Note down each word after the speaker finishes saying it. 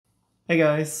Hey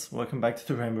guys, welcome back to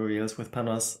the Rainbow Reels with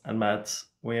Panos and Matt.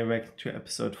 We are back to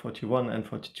episode 41 and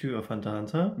 42 of Hunter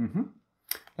x Hunter.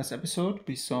 Last episode,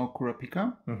 we saw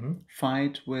Kurapika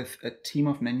fight with a team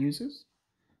of men users.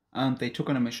 They took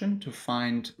on a mission to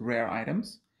find rare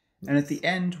items. And at the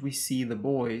end, we see the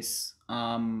boys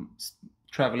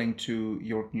traveling to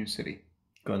York New City.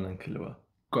 Gon and Killua.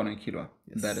 Gon and Killua.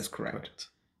 Yes, that is correct.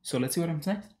 So let's see what happens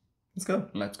next.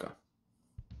 Let's go.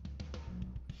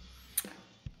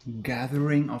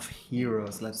 Gathering of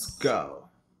Heroes. Let's go.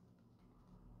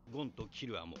 ゴンとキ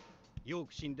ルアもヨー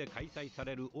クシンで開催さ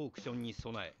れるオークションに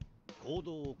備え行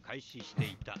動を開始して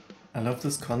いた。I love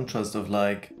this contrast of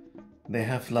like they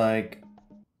have like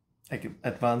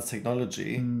advanced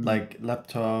technology, like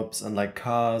laptops and like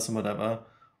cars and whatever,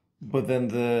 but then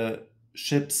the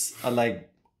ships are like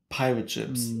pirate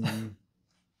ships. ハン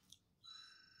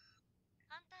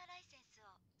ターライセンスを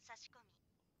差し込み、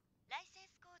ライセン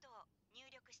スコードを入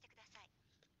力してください。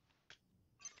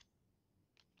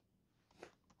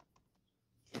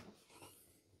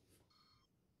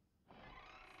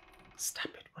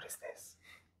Stop it. What is this?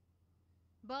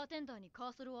 バーテンダーにカ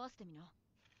ーソルを合わせてみな。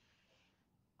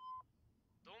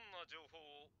どんな情報を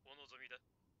お望みだ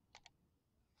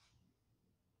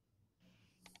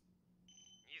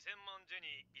 ?2000 万ジェ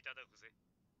ニーいただくぜ。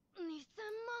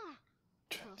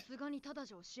2000万。さすがにただ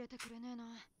じゃ教えてくれねえな。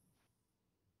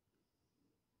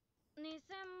2000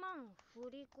万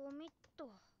振り込みっと。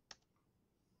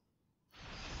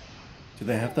Do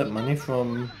they have that money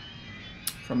from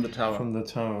the tower? From the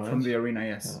tower, right? From the arena,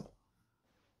 yes.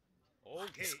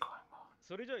 OK。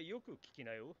それじゃあよく聞き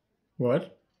なよ。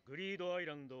What? グリードアイ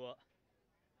ランドは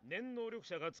念能力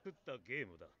者が作ったゲー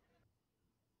ムだ。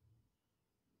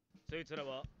そいつら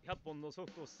は100本のソ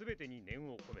フトすべてに念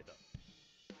を込めた。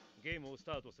ゲームをス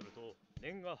タートすると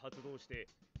念が発動して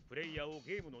プレイヤーを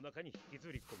ゲームの中に引きず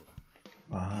り込む。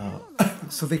Wow.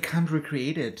 So they can't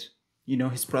recreate it. You know,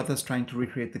 his brother's trying to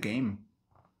recreate the game.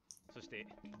 そして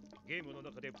ゲームの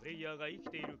中でプレイヤーが生き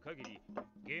ている限り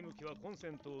ゲーム機はコンセ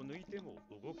ントを抜いても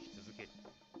動き続ける。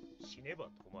死ねば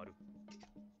止まる。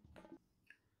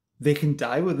They can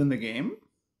die within the game?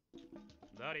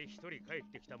 誰一人帰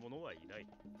ってきた者はいない。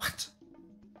 What?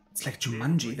 It's like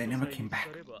Jumanji, they never came back.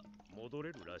 戻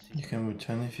れるらしい。 You can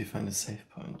return if you find a save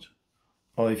point.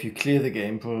 Or if you clear the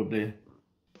game, probably.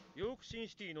 ヨークシン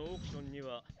シティのオークションに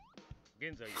は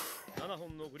現在7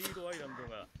本のグリードアイランド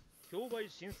が競売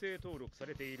申請登録さ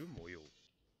れている模様。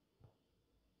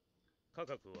価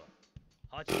格は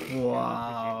89億。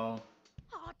Wow.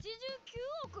 89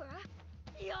億？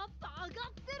やっぱ上が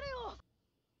ってるよ。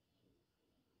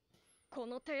こ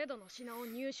の程度の品を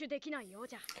入手できないよう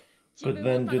じゃ。 But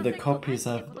then do the copies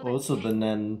have also the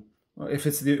Nen? Well, if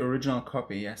it's the original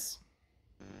copy, yes.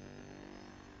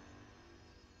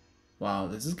 Wow,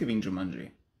 this is giving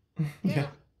Jumanji.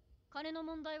 Yeah. 金の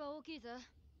問題は大きいぜ。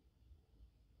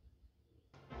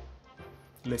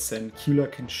 Listen, Killer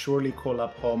can surely call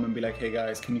up home and be like, hey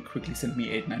guys, can you quickly send me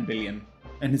 8-9 billion?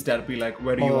 And his dad would be like,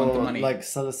 where do you want the Or money? like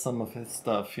sell some of his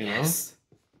stuff, you know? Yes.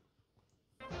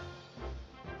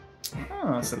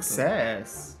 Oh,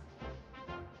 success.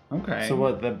 Okay. So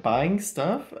what, they're buying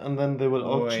stuff and then they will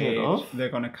auction it off? They're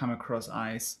gonna come across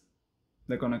ice.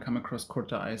 They're gonna come across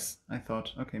Kurta ice. I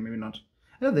thought, okay, maybe not.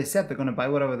 No, they said they're gonna buy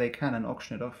whatever they can and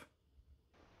auction it off.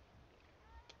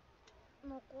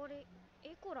 残り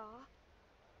いくら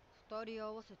？2人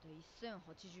合わせて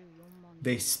1084万。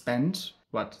 They spent,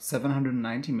 what,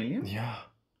 790 million? Yeah.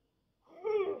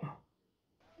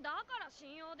 だから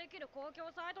信用できる公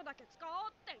共サイトだけ使お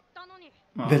うって言ったのに。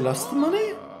 They lost the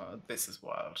money? This is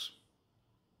wild.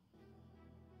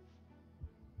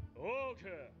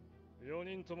 OK。4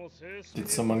人とも正式 Did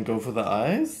someone go for the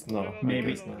eyes? No,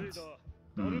 Maybe. I guess not.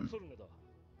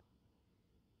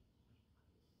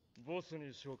 ボス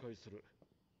に紹介する。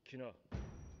キナ。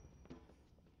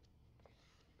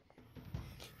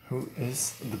 Who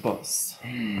is the boss?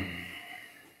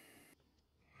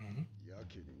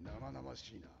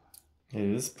 It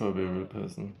is probably a real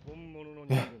person. 本物の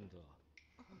人間だ。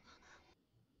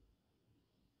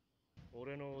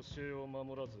俺の教えを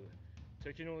守らず、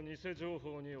敵の偽情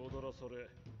報に踊らされ、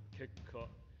結果、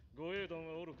護衛団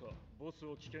はおるか、ボス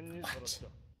を危険にさらした。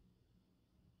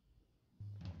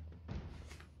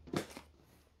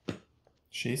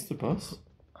 She's the boss?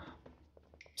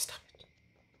 Stop it.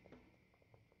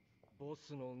 ボ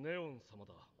スのネオン様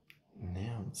だ。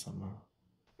 Neon Summer.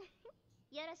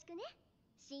 よろしくね、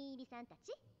新入りさんた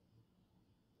ち。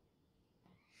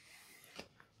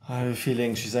 I have a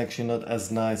feeling she's actually not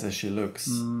as nice as she looks.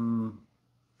 Who's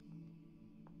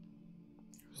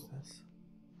this?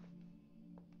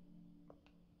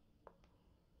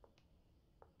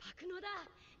 白野だ。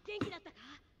元気だったか？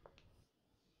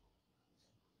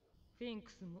フィン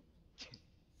クスも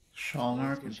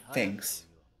Shalmark and Thanks.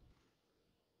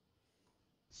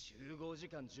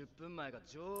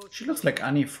 She looks like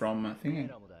Annie from thingy.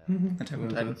 Attack on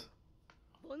Titan.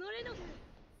 オノレノフ、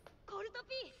コルト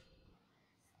ピ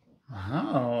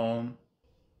Wow.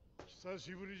 久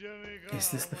しぶりじゃねえか。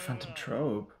 Is this the Phantom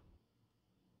Troupe?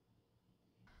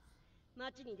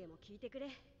 町にでも聞いてくれ。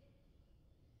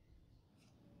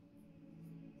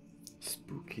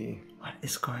 Spooky. What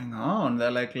is going on?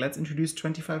 They're like, let's introduce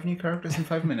 25 new characters in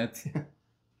 5 minutes. Okay,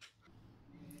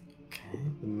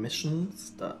 the mission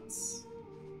starts.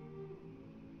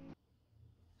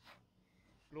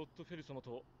 ロッドフェル様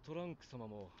とトランク様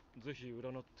もぜひ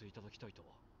占っていただきたいと。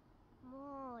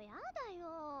もうやだ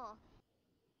よ。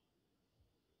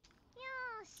よ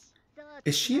し。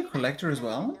 Is she a collector as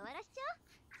well?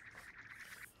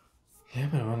 Yeah,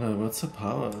 but I wonder what's her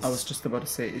powers? I was just about to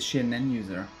say, is she a Nen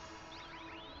user?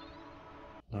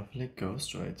 Lovely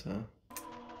ghostwriter.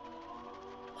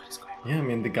 What is going on? Yeah, I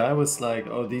mean the guy was like,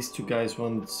 "Oh, these two guys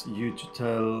want you to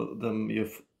tell them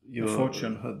your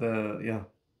fortune." Yeah.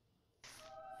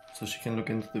 So she can look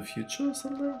into the future or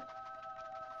something.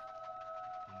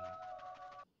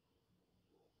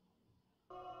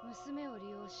 娘を利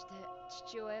用して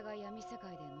父親が闇世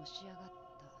界でのし上がった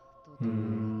とどうい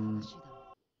う正しいだろ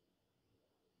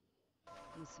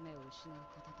う。娘を失う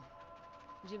ことと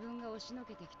自分が押しの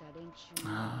けてきた連中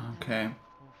の Ah, okay.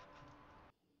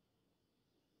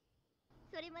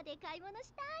 それまで買い物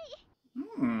したい。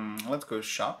 Let's go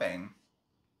shopping.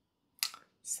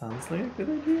 Sounds like a good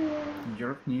idea.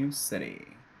 York New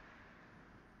City.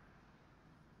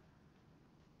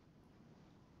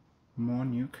 More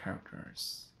new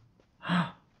characters.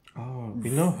 Oh, we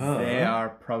know her. They are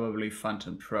probably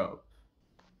Phantom Troupe.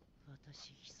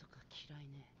 私密か嫌い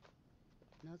ね。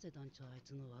なぜ団長あい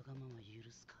つのわがまま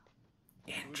許すか。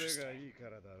腕がいいか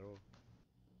らだろう。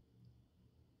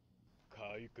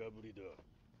買いかぶりだ。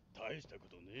大したこ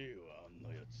とねえよ、あんな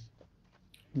やつ。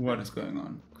 What is going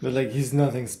on? But like he's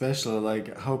nothing special.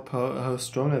 Like how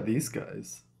strong are these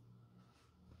guys?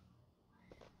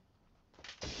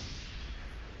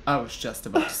 I was just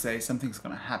about to say something's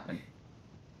gonna happen.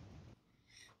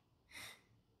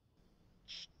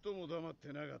 ちっとも黙っ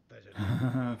てなかったじゃ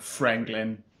ない。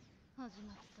 Franklin. 始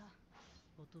まった。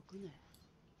お得ね。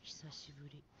久しぶ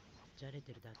り。じゃれ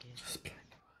てるだけ。 Just playing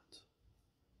around.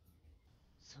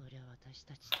 そりゃ私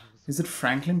たちと Is it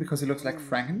Franklin because he looks like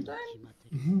Frankenstein? 決まって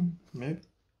る。 Maybe.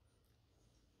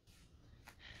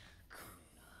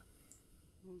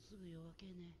 もうすぐ夜明け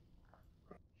ね。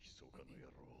 密かの野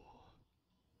郎。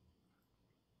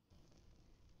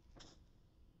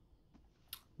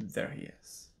 There he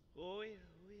is. おや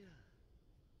おや。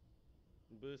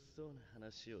物騒な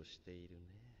話をしているね。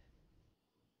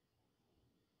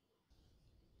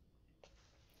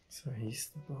 So he's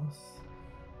the boss.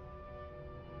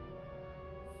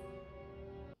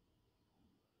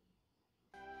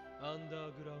 アンダ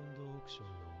ーグラウンドオークション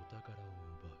のお宝を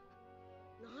奪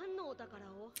う。何のお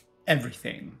宝を？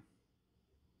 Everything.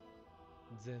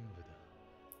 全部だ。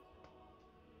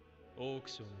オーク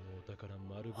ションのお宝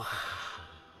丸ごと貸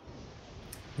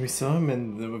す。 We saw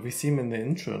him we see him in the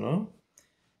intro, no?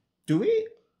 Do we?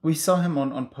 We saw him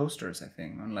on posters, I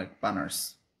think, on like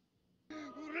banners.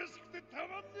 嬉しくてたまん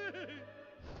ねえ。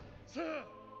さあ、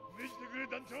見せてくれ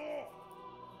団長。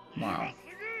 Wow. 今すぐ。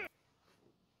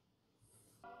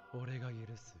 俺が許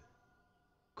す。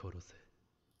殺せ。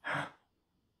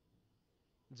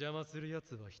邪魔する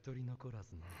奴は一人残ら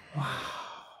ずな。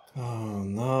 Oh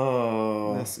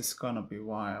no. This is gonna be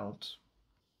wild.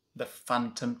 The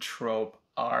Phantom Troupe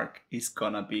arc is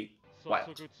gonna be 早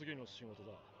wild. 速次の仕事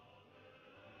だ。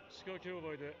地下競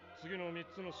売で次の3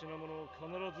つの品物を必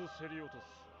ず競り落と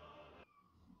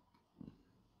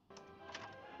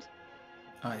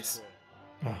す。 Eyes.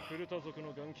 クルタ族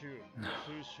の眼球、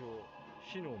通称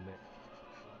火の目。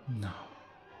 No.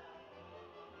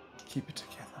 Keep it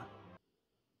together.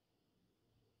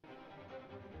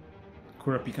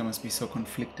 Kurapika must be so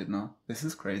conflicted now. This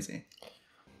is crazy.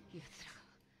 奴ら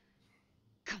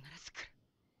が必ず来る。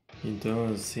 He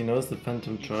does. He knows the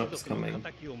Phantom Troupe's coming.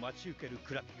 敵を待ち受ける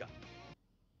クラピカ。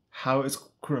 How is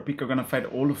Kurapika gonna fight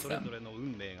all of それ them? ぞれの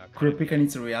運命が Kurapika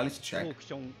needs a reality オ check. ーク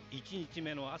ション1日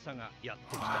目の朝がやっ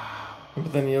てきた。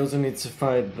 But then he also needs to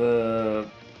fight the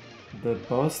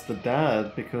boss, the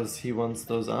dad, because he wants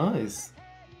those eyes.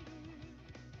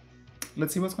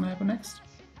 Let's see what's gonna happen next.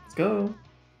 Let's go.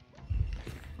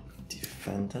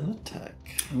 Defend and attack.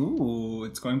 Ooh,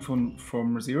 it's going from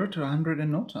 0 to 100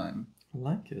 in no time. I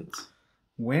like it.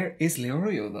 Where is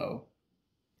Leorio though?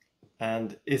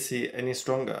 And is he any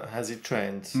stronger? Has he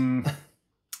trained?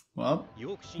 Well,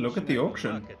 look at the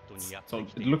auction. So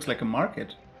it looks like a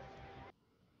market.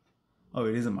 Oh,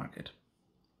 it is a market.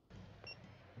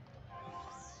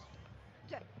 っ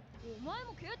てお前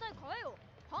も携帯買えよ。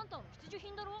ハンターの必需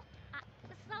品だろ。あ、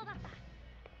そうだった。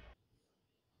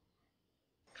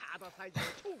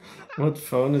 What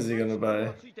phone is he gonna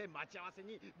buy?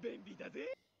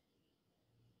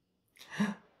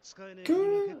 使えねえ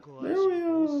Good. 結構あ There るし we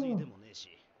防 are. 水でもねえし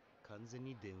完全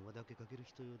に電話だけかける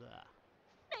人用だ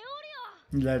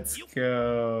Let's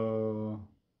go.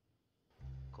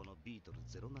 このビートル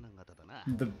07型だな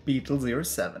The Beetle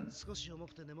 07. 少し重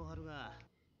くて根も張るが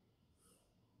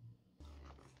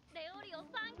レオリオサ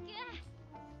ンキュ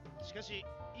ー。しかし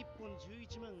1本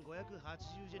11万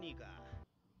580じゃねえか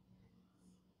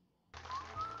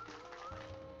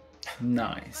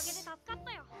Nice.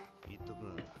 言っと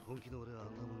くが本気の俺はあ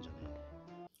んなもんじゃね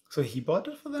え So he bought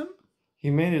it for them?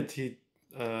 He made it.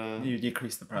 You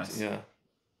decreased the price. Yeah.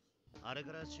 あれ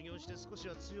から修行して少し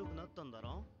は強くなったんだ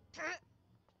ろ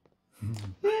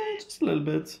Just a little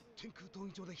bit. 天空闘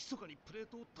技場で密かにプレー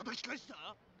トを叩き返したね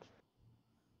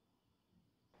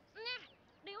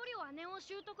え、レオリオはネオン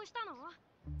習得したの？あ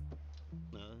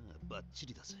あバッチ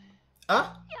リだぜ Ah? や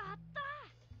った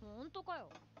ー。本当かよ。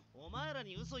お前ら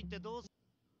に嘘言ってどうす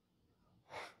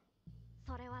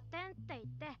それは天って言っ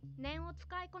て念を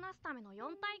使いこなすための4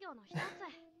体行の一つ。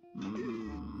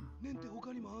念って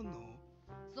他にもあんの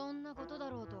そんなことだ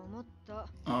ろうと思った。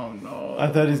 Oh no.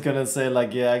 I thought he's gonna say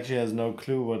like he actually has no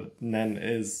clue what Nen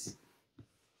is.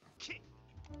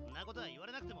 そんなことは言わ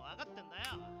れなくても分かってん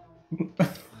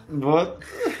だよ What?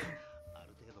 あ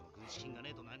る程度の軍資金がね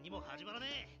えと何にも始まらね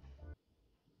え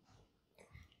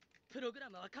プログラ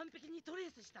ムは完璧にトレ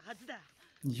ースしたはずだ。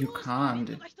 You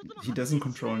can't. He doesn't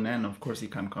control Nen. Of course he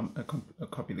can't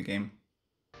copy the game.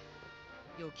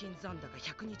 預金残高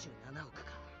127億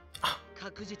か。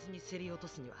確実に競り落と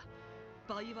すには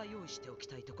倍は用意しておき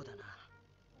たいとこだな。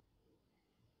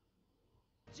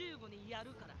15にや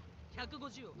るから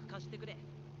150億貸してくれ。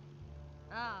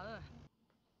ああ、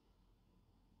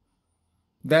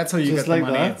That's how you Just get the like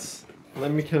money. that?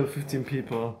 Let me kill 15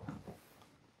 people.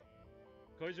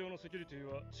 会場のセキュリティ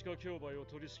は地下競売を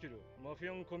取り仕切るマフィ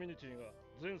アンコミュニティが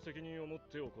全責任を持っ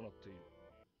て行っている。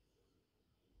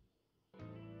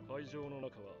会場の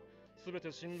中は全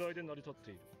て信頼で成り立っ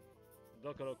ている。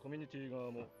だからコミュニティ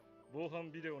側も防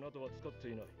犯ビデオなどは使って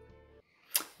いない。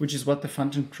 Which is what the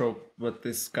Phantom Trope, what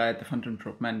this guy at the Phantom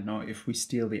Trope meant. No, if we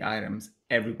steal the items,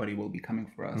 everybody will be coming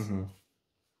for us.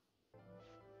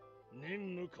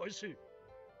 任務開始。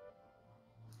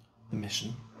 The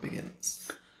mission begins.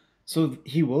 So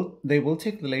they will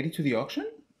take the lady to the auction?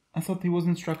 I thought he was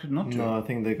instructed not to. No, I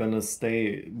think they're gonna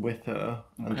stay with her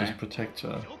and Okay. just protect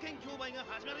her. 条件競売が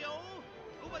始まるよ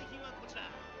競売金はこちら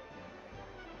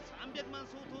300万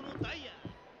相当のダイヤ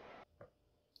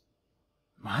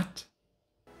What?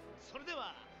 それで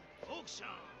はオークション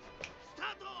スタ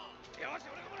ートよし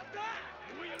俺がもらった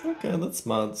Okay, that's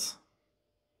smart.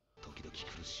 時々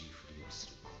苦しいふりをす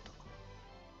ること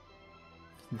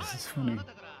This is funny. あな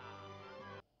たから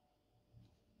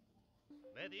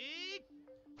レディー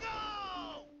ゴ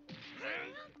ー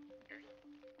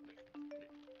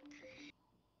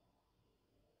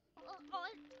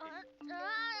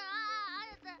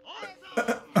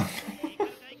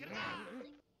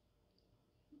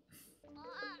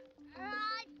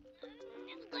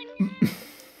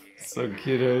So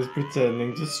Kiro is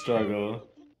pretending to struggle.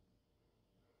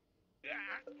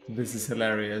 This is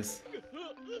hilarious.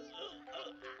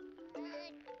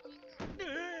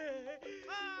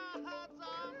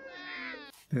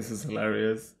 This is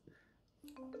hilarious.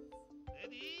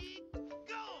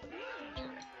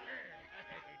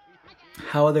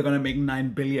 How are they gonna make 9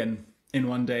 billion in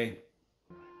one day?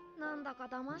 なんだか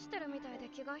騙してるみたいで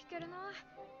気が引けるな。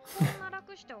こんな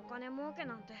楽してお金儲け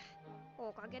なんて。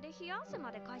おかげで冷や汗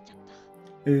までかいちゃっ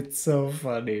た。 It's so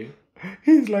funny.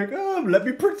 He's like, oh, let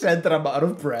me pretend that I'm out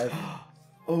of breath.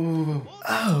 Oh,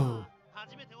 Oh,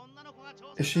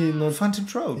 is she not? Phantom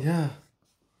Trope. Yeah.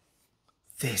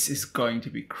 This is going to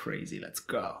be crazy. Let's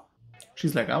go.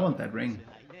 She's like, I want that ring.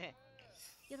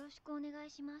 よろしくお願い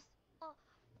します。あ、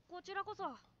こちらこそ。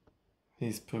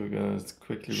 He's probably gonna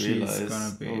quickly She's realize.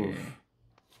 gonna be Oof.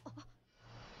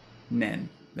 Nen.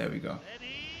 There we go.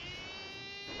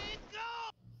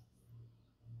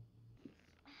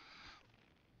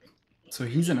 So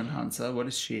he's an enhancer. What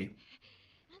is she?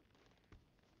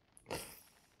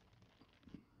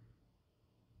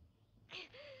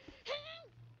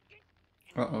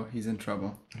 Uh-oh, he's in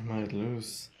trouble. I might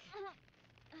lose.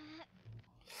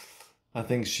 I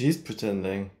think she's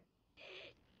pretending.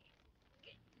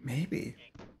 Maybe.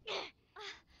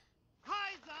 は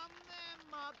い残念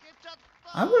負け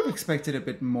I would have expected a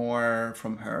bit more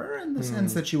from her in the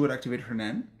sense that she would activate her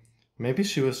Nen. Maybe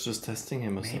she was just testing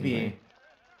him or something.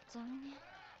 残念。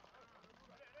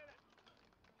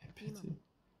 Pity.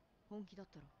 本気だっ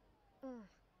たら。うん。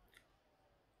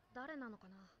誰なのか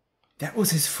な。 That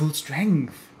was his full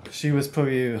strength. She was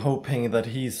probably hoping that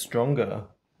he's stronger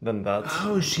than that.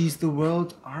 Oh, she's the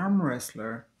world arm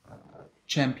wrestler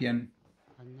champion.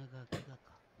 あんなガキが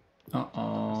か。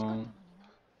 Uh-oh.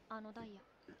 あのダイヤ。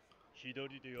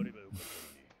左でやればよかっ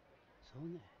たのに。そう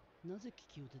ね。なぜ利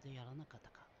き腕でやらなかっ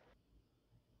たか。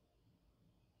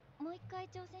もう一回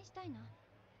挑戦したいな。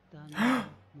だね。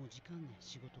もう時間ね。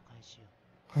仕事開始よ。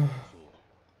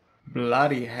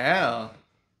Bloody hell.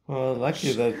 Well,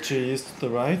 lucky that she used the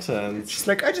right hand. She's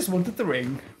like, I just wanted the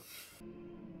ring.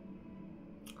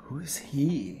 Who is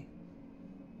he?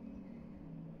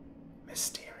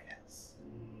 Mysterious.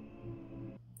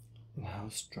 And how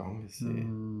strong is he?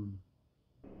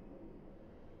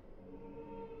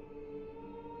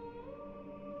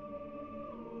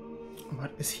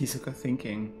 What is Hisoka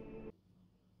thinking?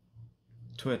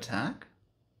 To attack?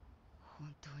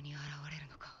 本当に現れる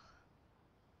のか。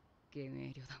幻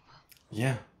影旅団は。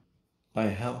 Yeah.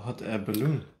 By hot air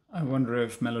balloon. I wonder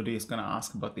if Melody is gonna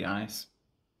ask about the eyes.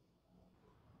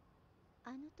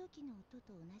 あの時の音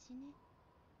と同じね。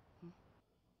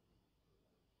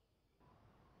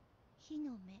火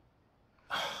の目。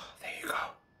 There you go. っ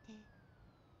て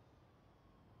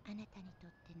あなたにとっ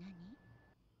て何？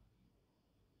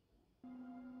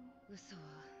嘘は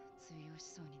通用し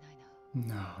そうにないな。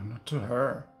 No, not to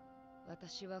her.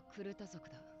 私はクルタ族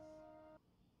だ。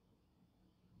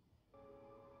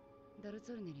ダル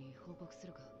ツォルネに報告す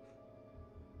るか。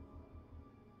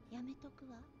やめとく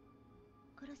わ。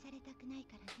殺されたくない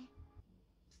からね。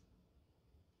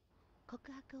告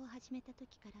白を始めた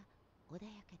時から穏や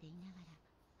かでいながら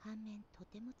反面と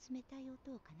ても冷たい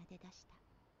音を奏で出した。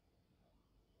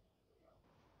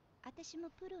私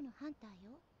もプロのハンター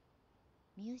よ。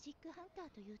ミュージックハンタ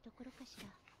ーというところかしら。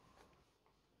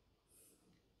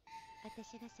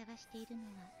私が探しているの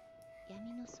は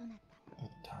闇のソナタ。 A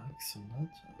dark sonata.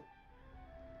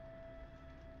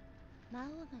 魔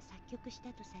王が作曲し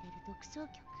たとされる独奏曲。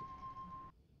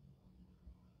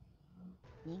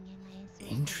人間が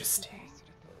演奏したりす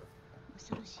ると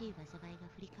恐ろしい災いが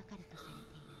降りかかるとされ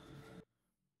ている。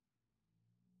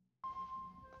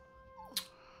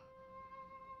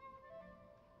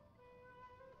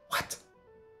What?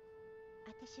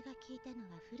 私が聞いたの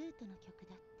はフルートの曲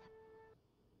だった。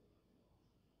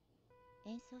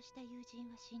演奏した友人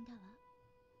は死んだわ。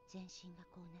全身が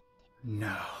こうなって。 No.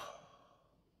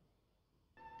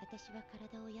 私は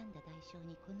体を病んだ代償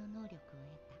にこの能力を得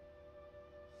た。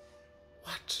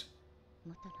 What?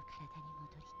 元の体に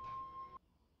戻りた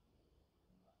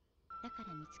い。だか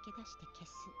ら見つけ出して消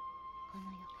す。この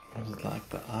世から。 It was like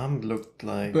the arm looked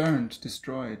like... Burned,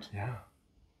 destroyed. Yeah.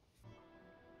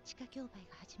 地下競売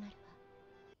が始まるわ。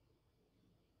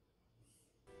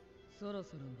そろ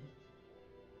そろね。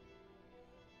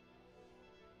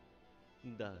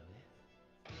だね。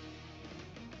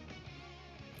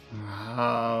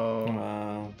 Wow.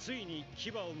 Wow. ついに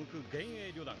牙を向く幻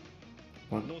影旅団。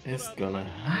 What is gonna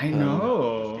I happen?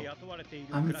 know.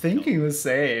 I'm thinking the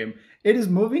same. It is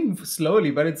moving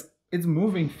slowly, but it's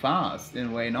moving fast in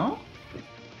a way, no?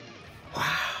 Wow.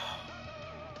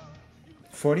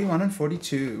 41 and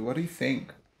 42. What do you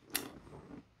think?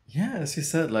 Yeah, as you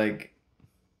said, like...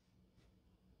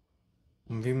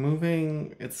 We're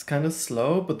moving... It's kind of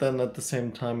slow, but then at the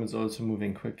same time it's also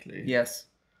moving quickly. Yes.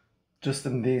 Just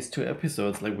in these two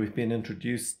episodes, like we've been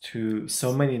introduced to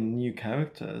so many new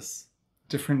characters.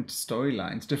 Different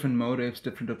storylines, different motives,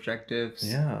 different objectives.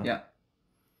 Yeah. Yeah.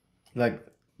 Like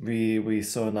we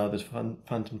saw now the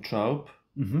Phantom Troupe.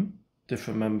 Mm-hmm.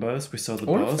 Different members. We saw the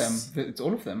All boss. of them. It's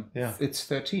all of them. Yeah. It's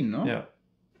 13, no? Yeah.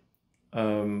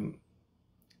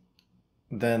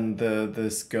 Then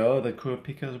this girl that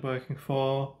Kurapika is working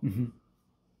for. Mm-hmm.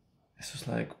 It's just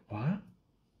like, what?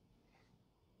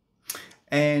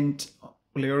 And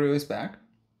Leorio is back.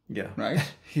 Yeah. Right?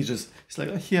 He's like,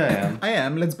 oh, here I am. I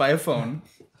am. Let's buy a phone.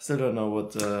 Still don't know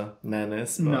what Nan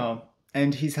is. But... No.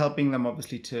 And he's helping them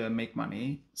obviously to make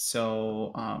money.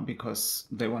 So, because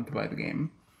they want to buy the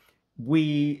game.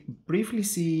 We briefly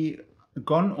see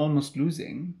Gon almost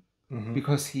losing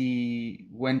because he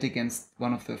went against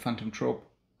one of the Phantom Troupe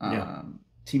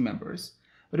team members.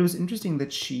 But it was interesting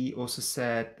that she also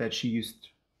said that she used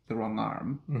the wrong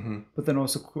arm. But then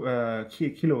also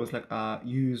Kilo was like,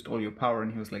 you used all your power.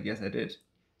 And he was like, yes, I did.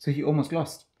 So he almost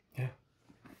lost. Yeah.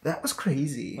 That was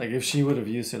crazy. Like if she would have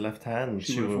used her left hand,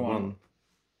 she would have won.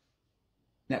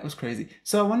 That was crazy.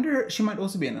 So I wonder, she might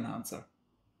also be an enhancer.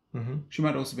 She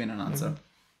might also be an announcer.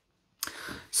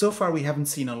 So far, we haven't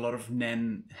seen a lot of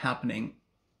Nen happening.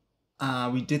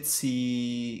 We did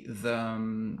see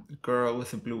the girl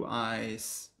with the blue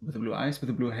eyes, with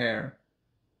the blue hair.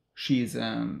 She's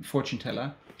fortune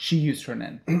teller. She used her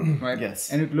Nen, right?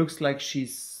 Yes. And it looks like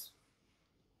she's,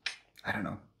 I don't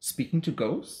know, speaking to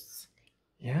ghosts.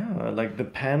 Yeah, like the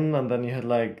pen, and then you had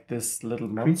like this little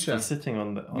monster sitting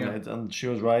on it, and she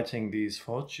was writing these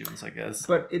fortunes, I guess.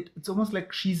 But it's almost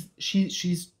like she's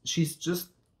just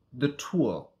the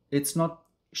tool. It's not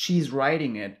she's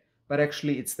writing it, but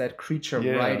actually it's that creature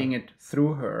writing it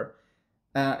through her.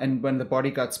 And when the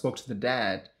bodyguard spoke to the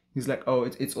dad, he's like, "Oh,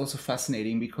 it's also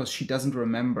fascinating because she doesn't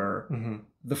remember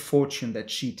the fortune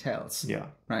that she tells." Yeah,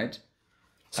 right.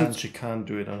 So and she can't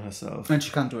do it on herself.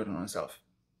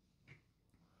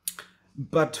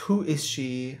 But who is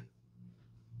she?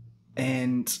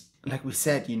 And like we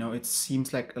said, it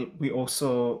seems like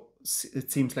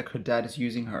it seems like her dad is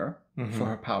using her for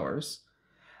her powers.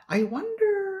 I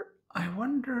wonder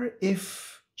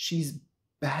if she's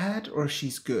bad or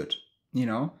she's good.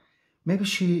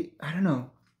 Maybe I don't know.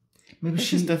 Maybe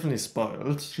she's definitely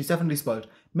spoiled. She's definitely spoiled.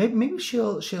 Maybe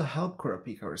she'll help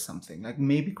Kurapika or something. Like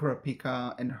maybe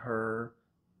Kurapika and her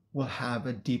will have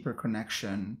a deeper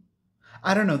connection.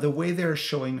 I don't know, the way they're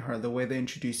showing her, the way they're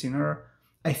introducing her,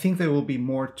 I think there will be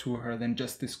more to her than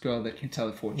just this girl that can tell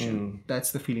a fortune.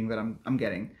 That's the feeling that I'm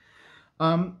getting.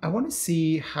 I want to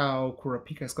see how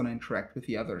Kurapika is going to interact with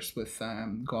the others, with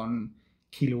Gon,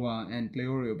 Killua, and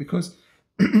Leorio, because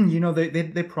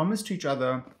they promise to each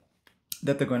other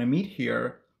that they're going to meet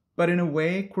here, but in a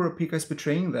way, Kurapika is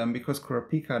betraying them because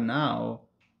Kurapika now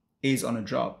is on a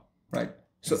job, right?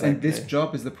 So exactly. And this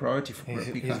job is the priority for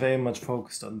Kurapika. He's very much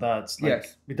focused on that.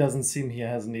 Yes. It doesn't seem he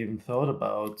hasn't even thought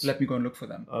about... Let me go and look for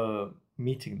them.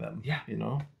 Meeting them,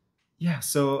 Yeah,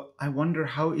 so I wonder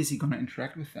how is he going to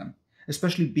interact with them?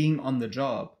 Especially being on the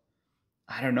job.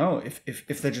 I don't know,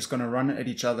 if they're just going to run at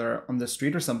each other on the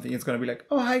street or something, it's going to be like,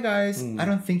 oh, hi guys. I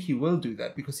don't think he will do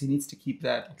that because he needs to keep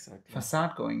that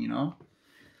facade going,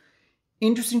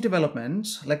 Interesting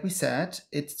development. Like we said,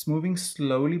 it's moving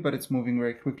slowly, but it's moving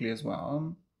very quickly as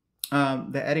well.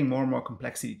 They're adding more and more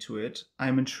complexity to it.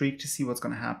 I'm intrigued to see what's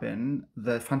going to happen.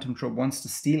 The Phantom Troupe wants to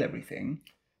steal everything.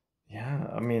 Yeah,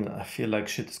 I mean, I feel like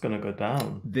shit is going to go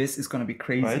down. This is going to be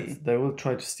crazy. Right? They will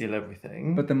try to steal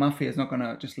everything. But the Mafia is not going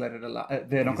to just let it allow...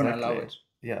 they're not going to allow it.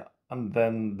 Yeah, and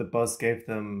then the boss gave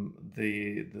them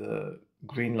the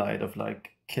green light of,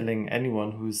 killing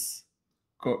anyone who's...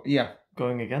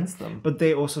 going against them. But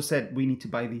they also said we need to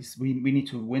buy these. We need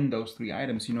to win those 3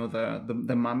 items.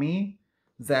 The mummy,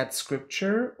 that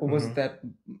scripture, or was that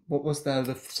what was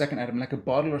the second item? Like a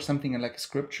bottle or something, and like a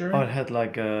scripture. Oh, it had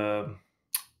like a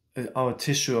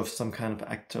tissue of some kind of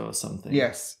actor or something.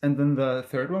 Yes, and then the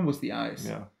third one was the eyes.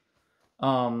 Yeah.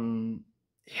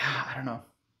 I don't know.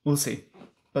 We'll see.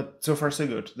 But so far so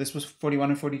good. This was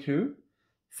 41 and 42.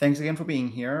 Thanks again for being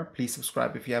here. Please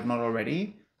subscribe if you have not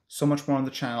already. So much more on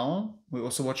the channel. We're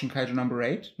also watching Kaiju number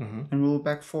 8. And we'll be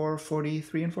back for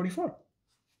 43 and 44.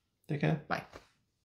 Take care. Bye.